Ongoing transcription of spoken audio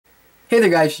Hey there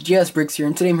guys, GS Bricks here,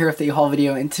 and today I'm here with a haul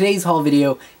video, and today's haul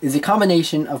video is a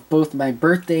combination of both my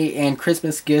birthday and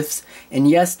Christmas gifts. And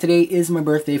yes, today is my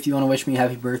birthday. If you want to wish me a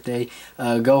happy birthday,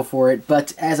 go for it.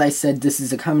 But as I said, this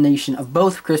is a combination of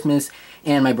both Christmas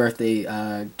and my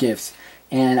birthday gifts.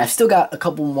 And I've still got a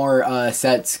couple more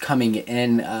sets coming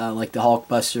in, like the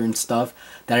Hulkbuster and stuff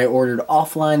that I ordered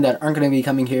offline that aren't going to be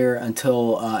coming here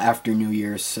until after New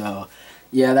Year's, so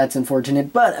yeah, that's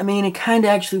unfortunate, but I mean, it kind of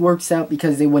actually works out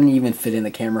because they wouldn't even fit in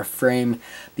the camera frame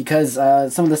because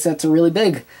some of the sets are really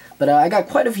big. But I got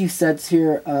quite a few sets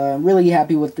here. Really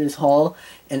happy with this haul,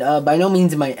 and by no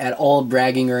means am I at all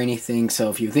bragging or anything, so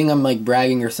if you think I'm like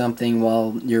bragging or something,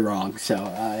 well, you're wrong.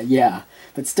 So yeah,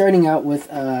 but starting out with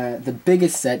the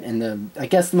biggest set and I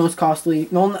guess the most costly,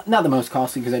 well, not the most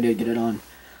costly because I did get it on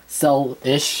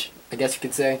sale-ish, I guess you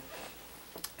could say,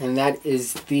 and that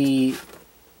is the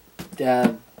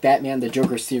Batman the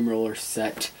Joker Steamroller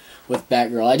set with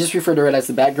Batgirl. I just refer to it as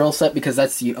the Batgirl set because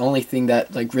that's the only thing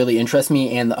that like really interests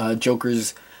me, and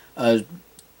Joker's suit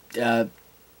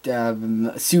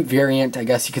variant, I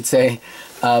guess you could say.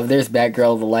 There's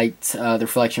Batgirl. The light, the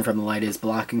reflection from the light is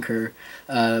blocking her.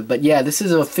 But yeah, this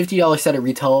is a $50 set at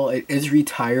retail. It is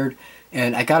retired,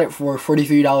 and I got it for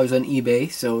 $43 on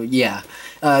eBay. So yeah,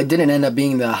 it didn't end up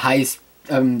being the highest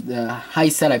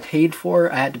set I paid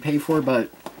for. I had to pay for,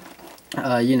 but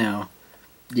you know,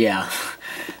 yeah.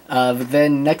 But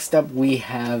then next up we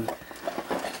have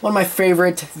one of my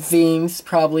favorite themes,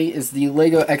 probably, is the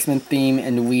Lego X-Men theme,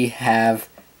 and we have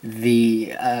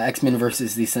the X-Men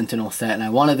versus the Sentinel set. And I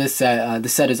wanted this set. The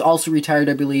set is also retired,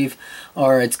 I believe,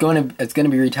 or it's going to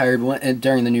be retired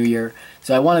during the new year.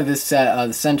 So I wanted this set.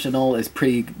 The Sentinel is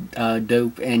pretty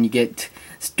dope, and you get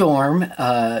Storm,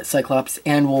 Cyclops,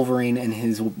 and Wolverine in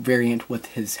his variant with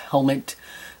his helmet.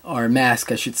 Or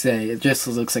mask, I should say. It just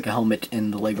looks like a helmet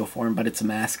in the Lego form, but it's a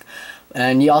mask.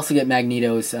 And you also get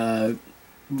Magneto's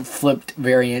flipped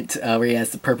variant, where he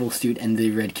has the purple suit and the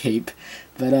red cape.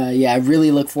 But yeah, I really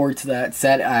look forward to that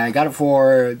set. I got it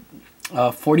for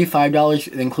 $45,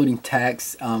 including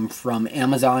tax, from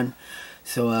Amazon.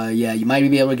 So yeah, you might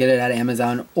be able to get it at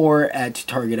Amazon or at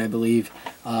Target, I believe.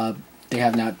 They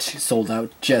have not sold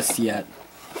out just yet.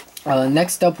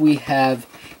 Next up we have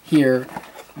here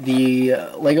the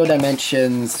Lego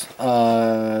Dimensions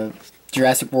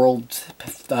Jurassic World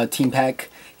team pack,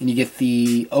 and you get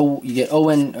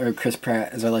Owen, or Chris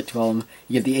Pratt as I like to call him.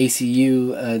 You get the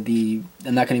ACU,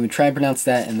 I'm not gonna even try to pronounce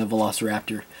that, and the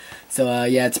Velociraptor. So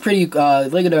yeah, it's pretty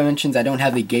Lego Dimensions. I don't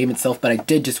have the game itself, but I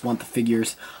did just want the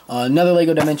figures. Another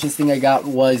Lego Dimensions thing I got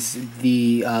was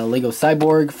the Lego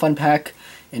Cyborg fun pack,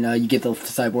 and you get the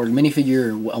Cyborg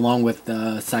minifigure along with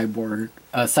the Cyber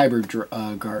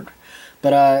Guard.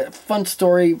 But fun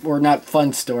story, or not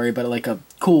fun story, but like a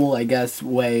cool, I guess,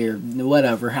 way, or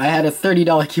whatever. I had a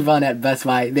 $30 coupon at Best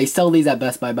Buy. They sell these at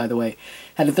Best Buy, by the way.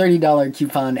 Had a $30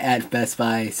 coupon at Best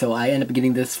Buy, so I ended up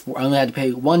getting this for, I only had to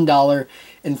pay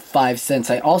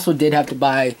 $1.05. I also did have to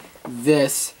buy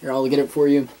this. Here, I'll get it for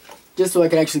you, just so I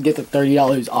could actually get the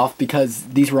 $30 off because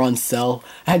these were on sale.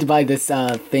 I had to buy this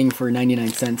thing for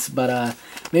 99 cents, but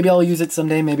maybe I'll use it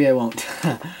someday, maybe I won't.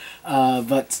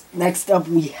 But next up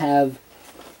we have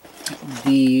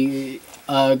the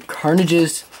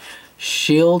Carnage's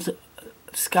Shield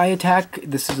Sky Attack.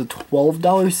 This is a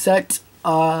 $12 set.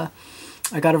 I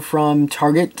got it from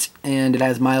Target, and it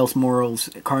has Miles Morales,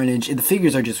 Carnage. And the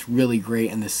figures are just really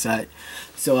great in this set.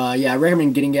 So yeah, I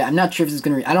recommend getting it. I'm not sure if it's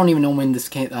gonna. I don't even know when this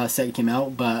set came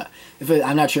out, but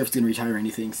I'm not sure if it's gonna retire or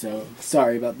anything. So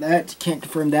sorry about that. Can't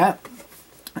confirm that.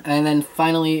 And then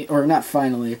finally, or not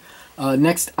finally.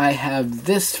 Next, I have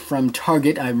this from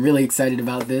Target. I'm really excited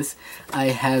about this. I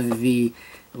have the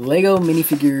Lego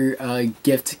minifigure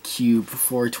gift cube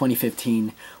for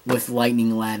 2015 with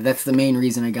Lightning Lad. That's the main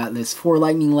reason I got this, for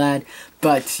Lightning Lad.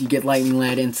 But you get Lightning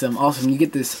Lad and some awesome. You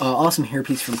get this awesome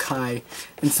hairpiece from Kai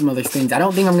and some other things. I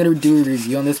don't think I'm gonna do a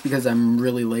review on this because I'm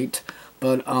really late.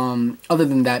 But other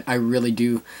than that, I really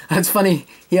do. It's funny,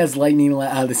 he has Lightning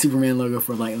the Superman logo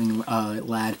for Lightning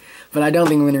Lad. But I don't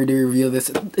think I'm going to do a review of this.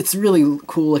 It's really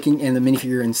cool looking, and the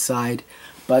minifigure inside.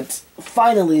 But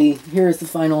finally, here's the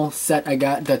final set I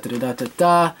got.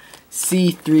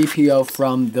 C-3PO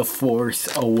from The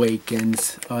Force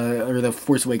Awakens. Or The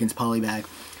Force Awakens polybag.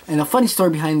 And the funny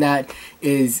story behind that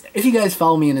is, if you guys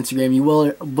follow me on Instagram, you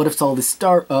would have saw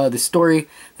the story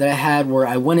that I had where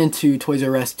I went into Toys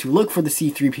R Us to look for the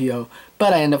C-3PO,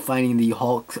 but I ended up finding the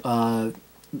Hulk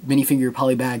minifigure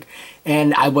polybag,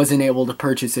 and I wasn't able to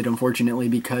purchase it, unfortunately,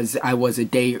 because I was a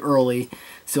day early.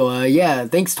 So yeah,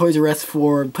 thanks Toys R Us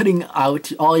for putting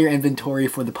out all your inventory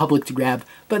for the public to grab,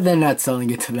 but then not selling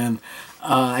it to them.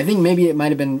 I think maybe it might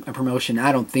have been a promotion.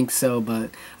 I don't think so,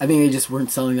 but I think they just weren't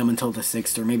selling them until the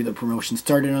 6th, or maybe the promotion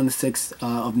started on the 6th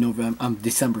of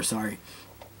December, sorry.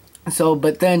 So,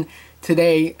 but then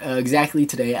today, exactly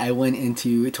today, I went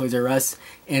into Toys R Us,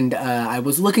 and I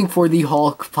was looking for the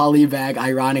Hulk poly bag,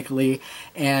 ironically,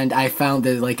 and I found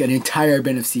like an entire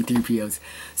bin of C-3POs.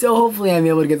 So hopefully I'm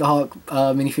able to get the Hulk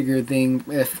minifigure thing.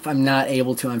 If I'm not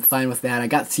able to, I'm fine with that. I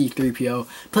got C-3PO,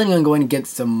 planning on going to get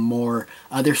some more.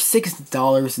 They're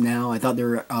 $6 now. I thought they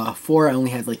were $4. I only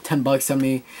had like $10 on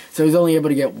me, so I was only able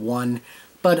to get one.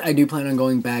 But I do plan on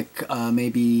going back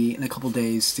maybe in a couple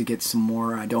days to get some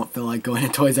more. I don't feel like going to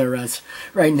Toys R Us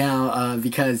right now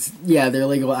because, yeah, their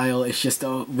Lego aisle is just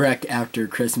a wreck after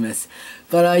Christmas.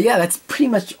 But yeah, that's pretty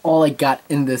much all I got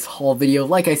in this haul video.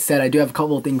 Like I said, I do have a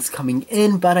couple of things coming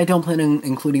in, but I don't plan on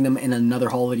including them in another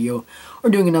haul video or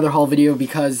doing another haul video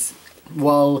because,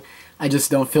 well, I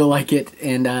just don't feel like it,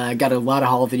 and I got a lot of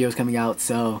haul videos coming out,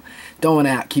 so don't want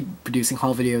to keep producing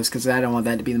haul videos because I don't want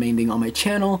that to be the main thing on my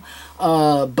channel,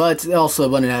 but also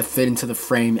want to fit into the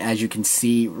frame, as you can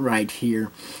see right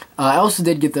here. I also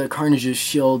did get the Carnage's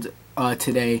shield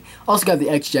today. Also got the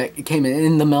X-Jet. It came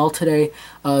in the mail today.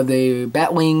 The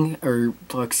Batwing, or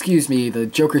well, excuse me, the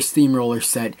Joker Steamroller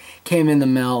set came in the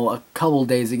mail a couple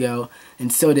days ago,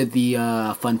 and so did the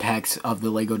fun packs of the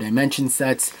Lego Dimension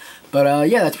sets. But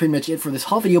yeah, that's pretty much it for this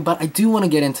haul video, but I do want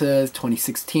to get into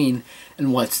 2016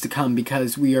 and what's to come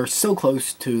because we are so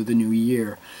close to the new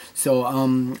year. So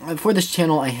for this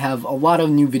channel, I have a lot of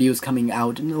new videos coming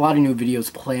out, and a lot of new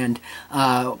videos planned.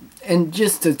 And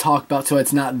just to talk about, so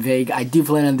it's not vague, I do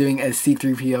plan on doing a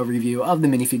C-3PO review of the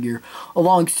minifigure.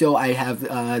 Along, so I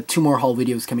have 2 more haul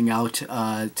videos coming out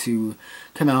to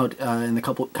come out in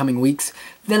the coming weeks.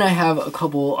 Then I have a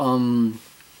couple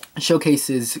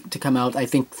showcases to come out. I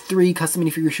think 3 custom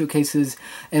minifigure showcases,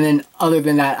 and then other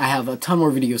than that I have a ton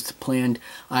more videos planned.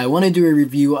 I want to do a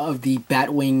review of the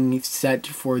Batwing set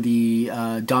for the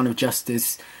Dawn of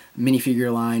Justice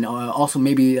minifigure line, also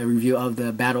maybe a review of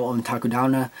the Battle on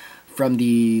Takodana from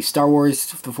the Star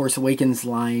Wars The Force Awakens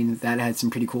line that had some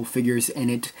pretty cool figures in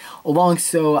it. Along,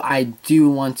 so I do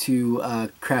want to,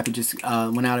 crap, it just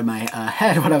went out of my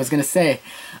head what I was going to say.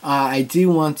 I do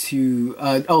want to,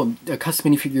 oh, a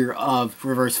custom minifigure of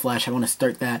Reverse Flash. I want to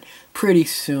start that pretty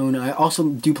soon. I also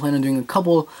do plan on doing a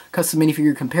couple custom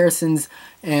minifigure comparisons,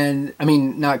 and, I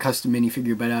mean, not custom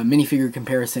minifigure, but minifigure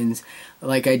comparisons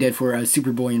like I did for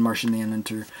Superboy and Martian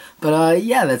Manhunter. But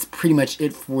yeah, that's pretty much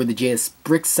it for the JS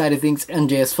Bricks side of things. And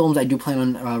JS Films, I do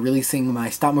plan on releasing my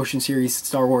stop motion series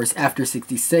Star Wars After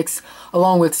 66,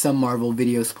 along with some Marvel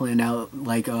videos planned out,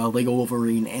 like Lego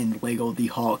Wolverine and Lego the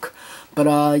Hulk.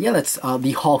 But yeah, that's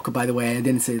the Hulk, by the way. I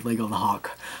didn't say Lego the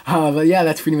Hulk. But yeah,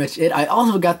 that's pretty much it. I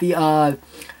also got the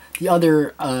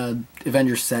other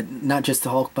Avengers set, not just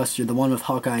the Hulkbuster, the one with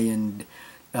Hawkeye and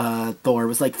Thor. It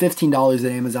was like $15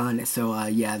 at Amazon, so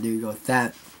yeah, there you go with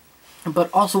that.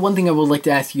 But also, one thing I would like to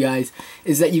ask you guys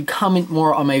is that you comment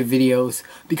more on my videos,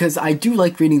 because I do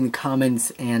like reading the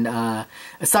comments, and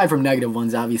aside from negative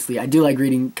ones, obviously, I do like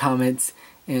reading comments.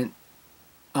 And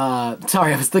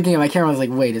sorry, I was looking at my camera, I was like,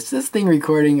 wait, is this thing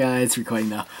recording? It's recording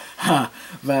now.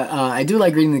 But I do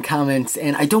like reading the comments,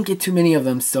 and I don't get too many of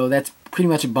them, so that's pretty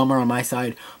much a bummer on my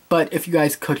side. But if you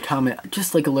guys could comment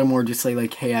just like a little more, just say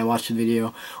like, hey, I watched the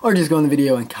video, or just go in the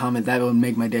video and comment, that would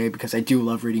make my day, because I do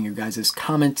love reading your guys'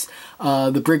 comments.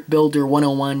 The Brick Builder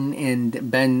 101 and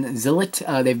Ben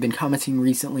Zillit, they've been commenting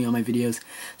recently on my videos,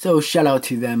 so shout out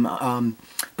to them.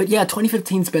 But yeah,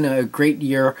 2015's been a great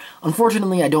year.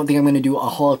 Unfortunately, I don't think I'm going to do a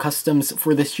haul of customs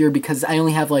for this year, because I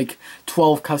only have like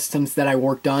 12 customs that I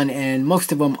worked on, and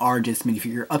most of them are just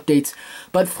minifigure updates.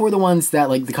 But for the ones that,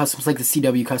 like the customs, like the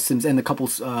CW customs and the couple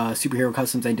superhero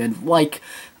customs I did, like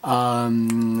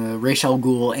Ra's al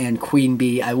Ghul and Queen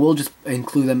Bee, I will just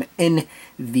include them in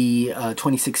the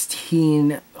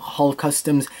 2016 haul of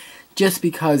customs, just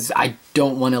because I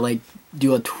don't want to like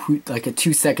do a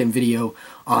 2-second video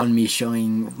on me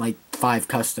showing like 5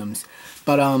 customs.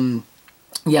 But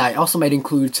yeah, I also might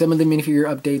include some of the minifigure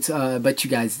updates, but you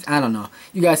guys, I don't know.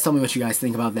 You guys tell me what you guys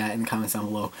think about that in the comments down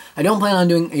below. I don't plan on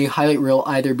doing a highlight reel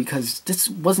either, because this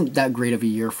wasn't that great of a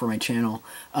year for my channel.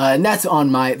 And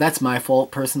that's my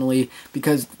fault personally,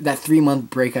 because that 3-month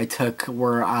break I took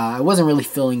where I wasn't really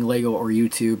filling Lego or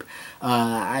YouTube.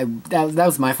 That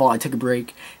was my fault. I took a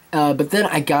break. But then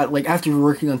I got, like, after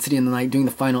working on City in the Night, doing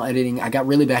the final editing, I got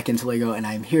really back into Lego, and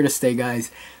I'm here to stay,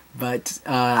 guys. But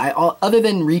other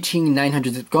than reaching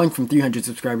 900, going from 300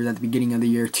 subscribers at the beginning of the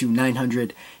year to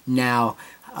 900 now,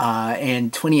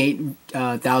 and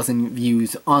 28,000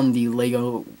 views on the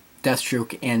Lego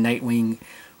Deathstroke and Nightwing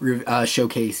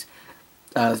showcase.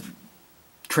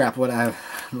 Crap,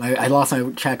 I lost my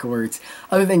track of words.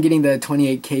 Other than getting the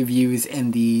 28k views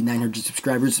and the 900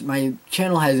 subscribers, my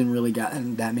channel hasn't really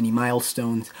gotten that many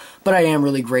milestones, but I am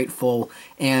really grateful,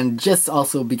 and just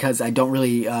also because I don't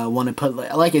really want to put,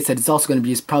 like I said, it's also going to be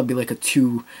just probably like a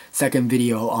 2-second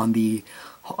video on the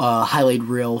highlight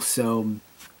reel, so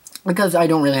because I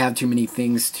don't really have too many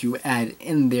things to add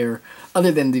in there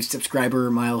other than the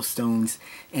subscriber milestones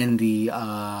and the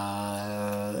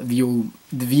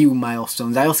view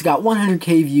milestones. I also got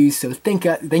 100k views, so thank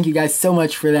you guys so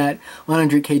much for that.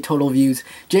 100k total views.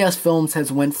 JS Films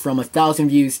has went from 1,000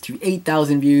 views to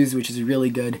 8,000 views, which is really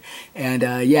good. And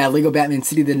yeah, Lego Batman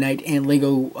City of the Night and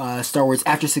Lego Star Wars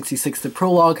After 66, the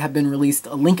prologue, have been released.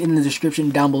 A link in the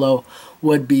description down below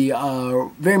would be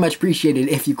very much appreciated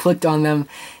if you clicked on them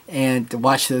and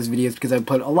watch those videos, because I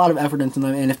put a lot of effort into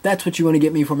them. And if that's what you want to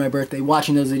get me for my birthday,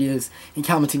 watching those videos and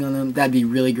commenting on them, that'd be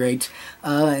really great.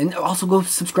 And also go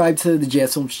subscribe to the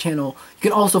JS Films channel. You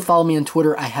can also follow me on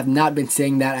Twitter. I have not been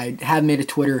saying that. I have made a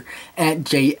Twitter at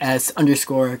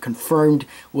JS_confirmed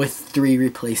with 3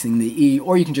 replacing the E,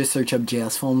 or you can just search up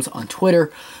JS Films on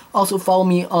Twitter. Also follow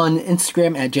me on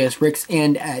Instagram at JSRicks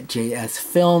and at JS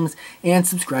Films, and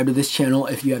subscribe to this channel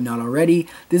if you have not already.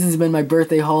 This has been my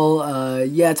birthday haul.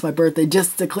 Yeah, it's my birthday,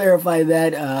 just to clarify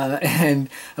that, and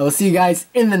I will see you guys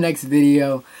in the next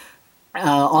video,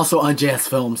 also on JS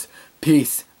Films.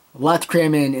 Peace. A lot to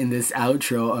cram in this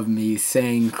outro of me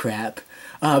saying crap.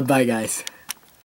 Bye guys.